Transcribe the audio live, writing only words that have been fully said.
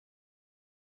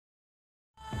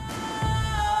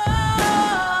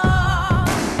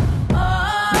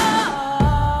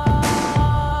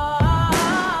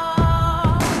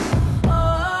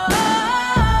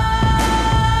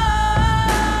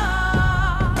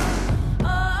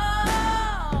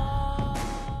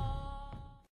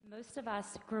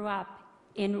us grew up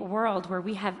in a world where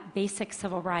we have basic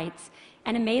civil rights,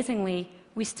 and amazingly,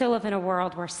 we still live in a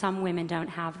world where some women don't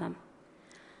have them.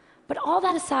 But all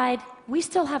that aside, we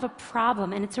still have a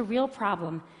problem, and it's a real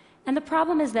problem. And the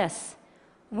problem is this: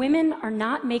 women are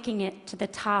not making it to the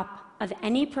top of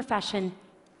any profession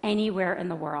anywhere in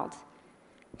the world.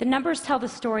 The numbers tell the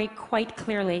story quite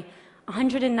clearly.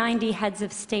 190 heads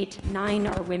of state, 9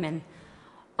 are women.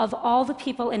 Of all the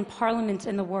people in parliament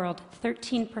in the world,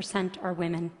 13% are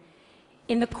women.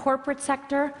 In the corporate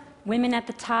sector, women at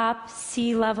the top,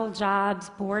 C-level jobs,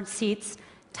 board seats,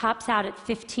 tops out at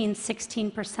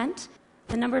 15–16%.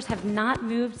 The numbers have not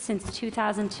moved since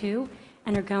 2002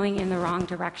 and are going in the wrong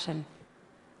direction.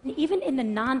 And even in the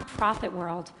nonprofit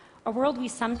world, a world we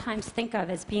sometimes think of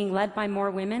as being led by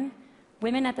more women,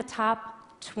 women at the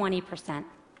top, 20%.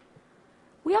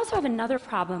 We also have another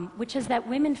problem, which is that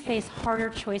women face harder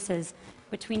choices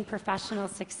between professional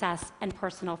success and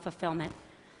personal fulfillment.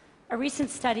 A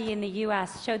recent study in the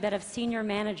US showed that of senior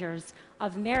managers,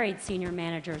 of married senior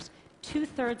managers,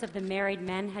 2/3 of the married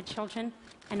men had children,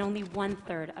 and only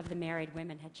 1/3 of the married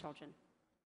women had children.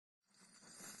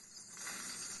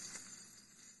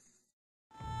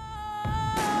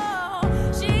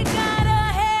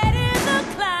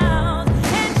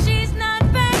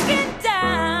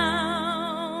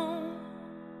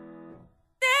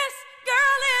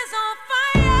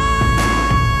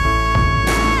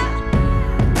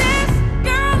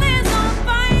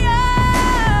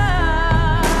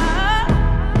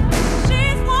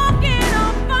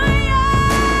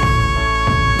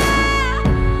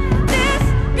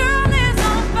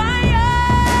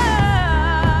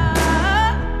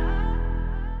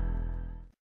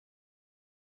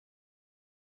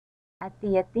 At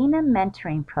the Athena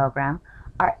Mentoring Program,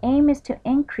 our aim is to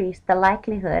increase the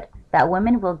likelihood that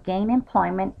women will gain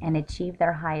employment and achieve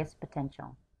their highest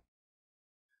potential.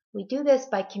 We do this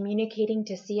by communicating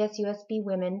to CSUSB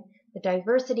women the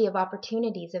diversity of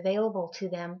opportunities available to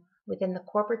them within the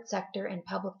corporate sector and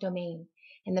public domain,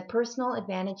 and the personal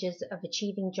advantages of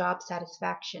achieving job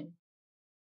satisfaction.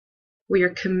 We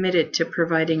are committed to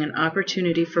providing an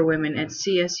opportunity for women at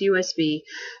CSUSB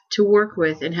to work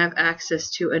with and have access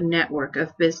to a network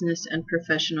of business and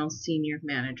professional senior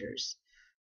managers.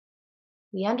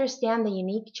 We understand the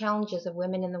unique challenges of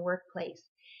women in the workplace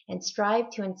and strive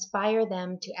to inspire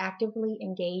them to actively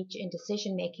engage in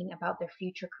decision-making about their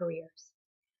future careers.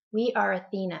 We are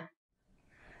Athena.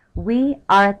 We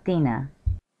are Athena.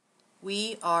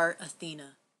 We are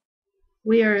Athena.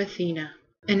 We are Athena,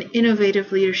 an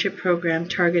innovative leadership program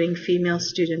targeting female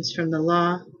students from the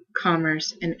law,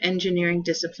 commerce, and engineering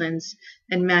disciplines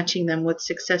and matching them with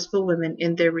successful women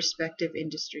in their respective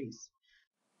industries.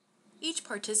 Each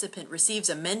participant receives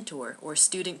a mentor or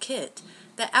student kit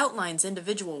that outlines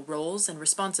individual roles and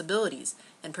responsibilities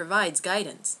and provides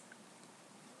guidance.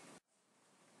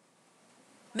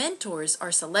 Mentors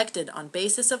are selected on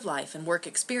basis of life and work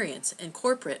experience in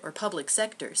corporate or public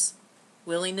sectors,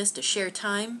 willingness to share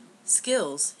time,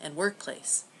 skills, and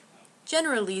workplace.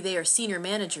 Generally, they are senior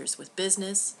managers with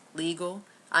business, legal,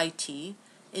 IT,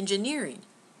 engineering,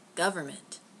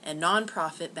 government, and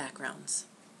nonprofit backgrounds.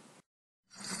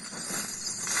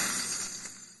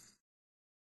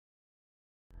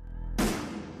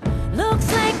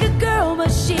 Looks like a girl, but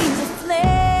she's a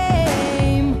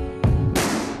flame.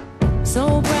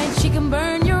 So bright she can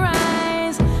burn your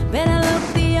eyes. Better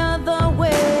look the other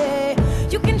way.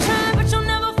 You can try, but you'll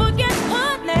never forget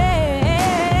her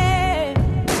name.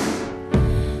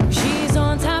 She's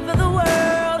on top of the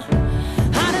world,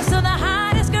 hottest of the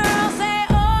hottest girls. Say,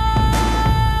 oh,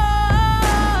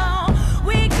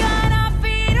 we got our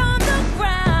feet on the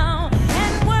ground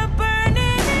and we're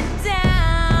burning it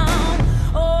down.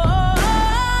 Oh,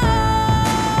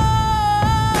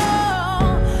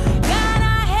 got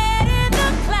our head in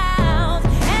the clouds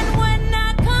and we're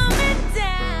not coming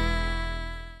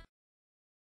down.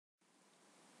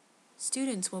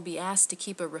 Students will be asked to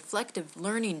keep a reflective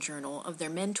learning journal of their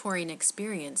mentoring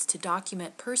experience to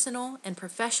document personal and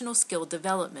professional skill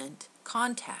development,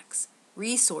 contacts,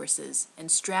 resources, and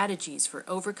strategies for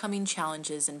overcoming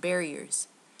challenges and barriers.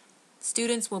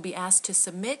 Students will be asked to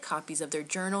submit copies of their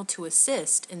journal to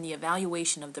assist in the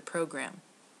evaluation of the program.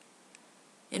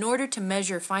 In order to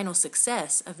measure final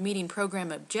success of meeting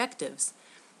program objectives,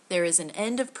 there is an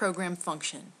end-of-program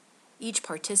function. Each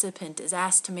participant is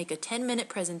asked to make a 10-minute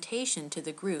presentation to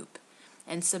the group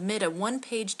and submit a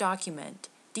one-page document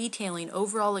detailing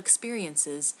overall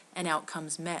experiences and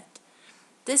outcomes met.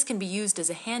 This can be used as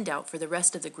a handout for the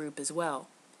rest of the group as well.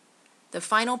 The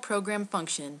final program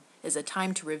function is a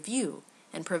time to review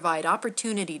and provide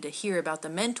opportunity to hear about the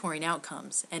mentoring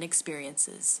outcomes and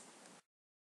experiences.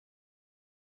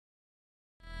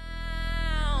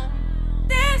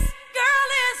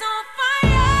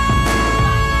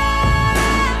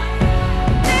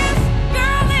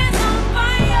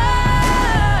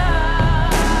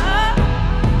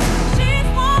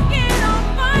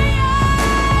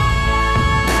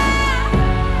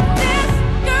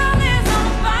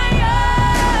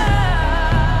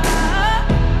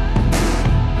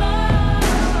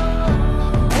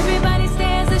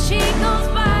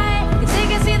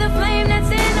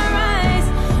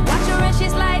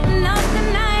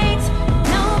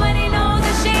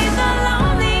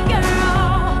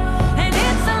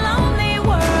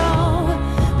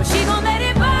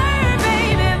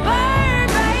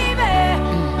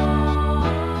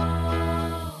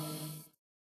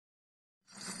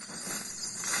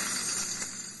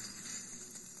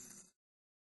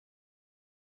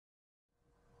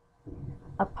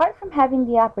 Apart from having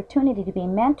the opportunity to be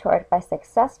mentored by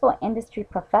successful industry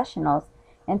professionals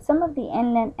in some of the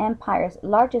Inland Empire's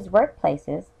largest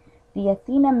workplaces, the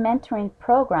Athena Mentoring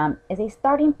Program is a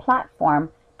starting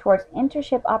platform towards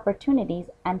internship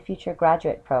opportunities and future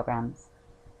graduate programs.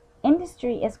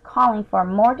 Industry is calling for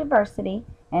more diversity,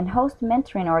 and host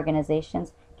mentoring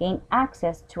organizations gain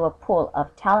access to a pool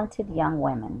of talented young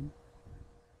women.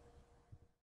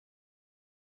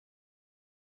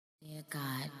 Dear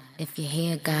God, if you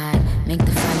hear God, make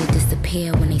the fire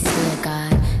disappear when they stare,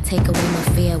 God. Take away my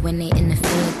fear when they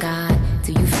interfere, God.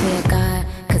 Do you fear God?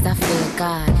 Cause I fear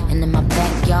God. And in my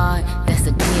backyard, that's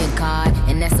a deer, God.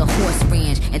 And that's a horse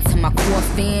ranch. And to my core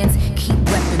fans, keep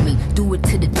repping me. Do it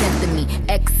to the death of me.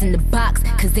 X in the box,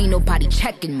 cause ain't nobody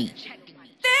checking me.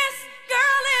 This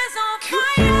girl is on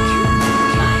fire.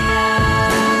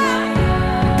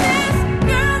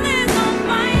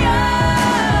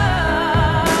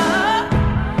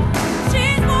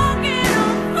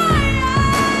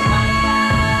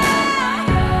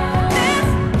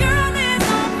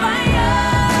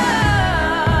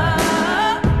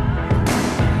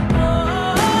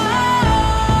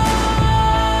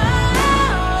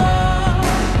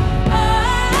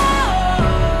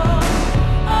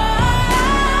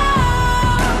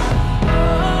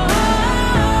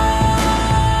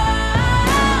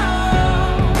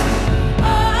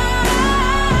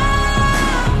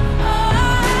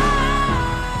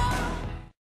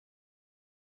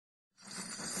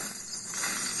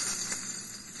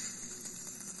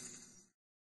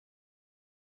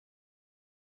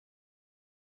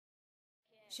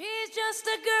 She's just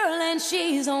a girl and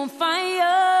she's on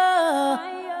fire.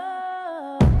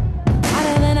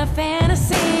 Hotter than a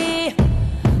fantasy,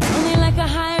 only like a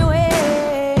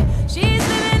highway. She's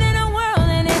living in a world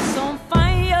and it's on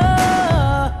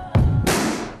fire,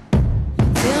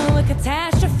 filled with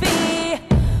catastrophe,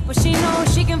 but she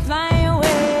knows she can fly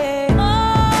away.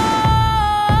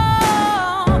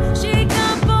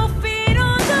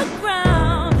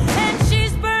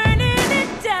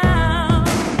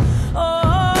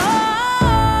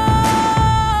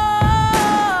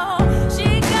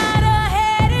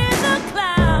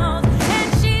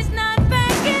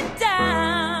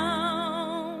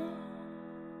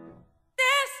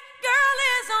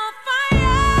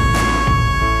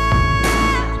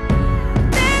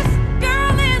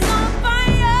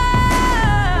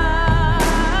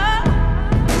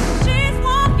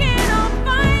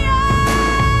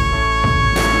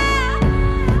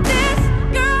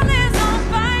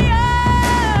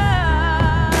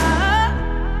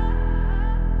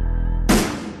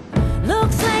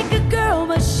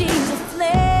 She's a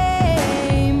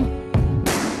flame,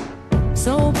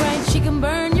 so bright she can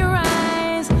burn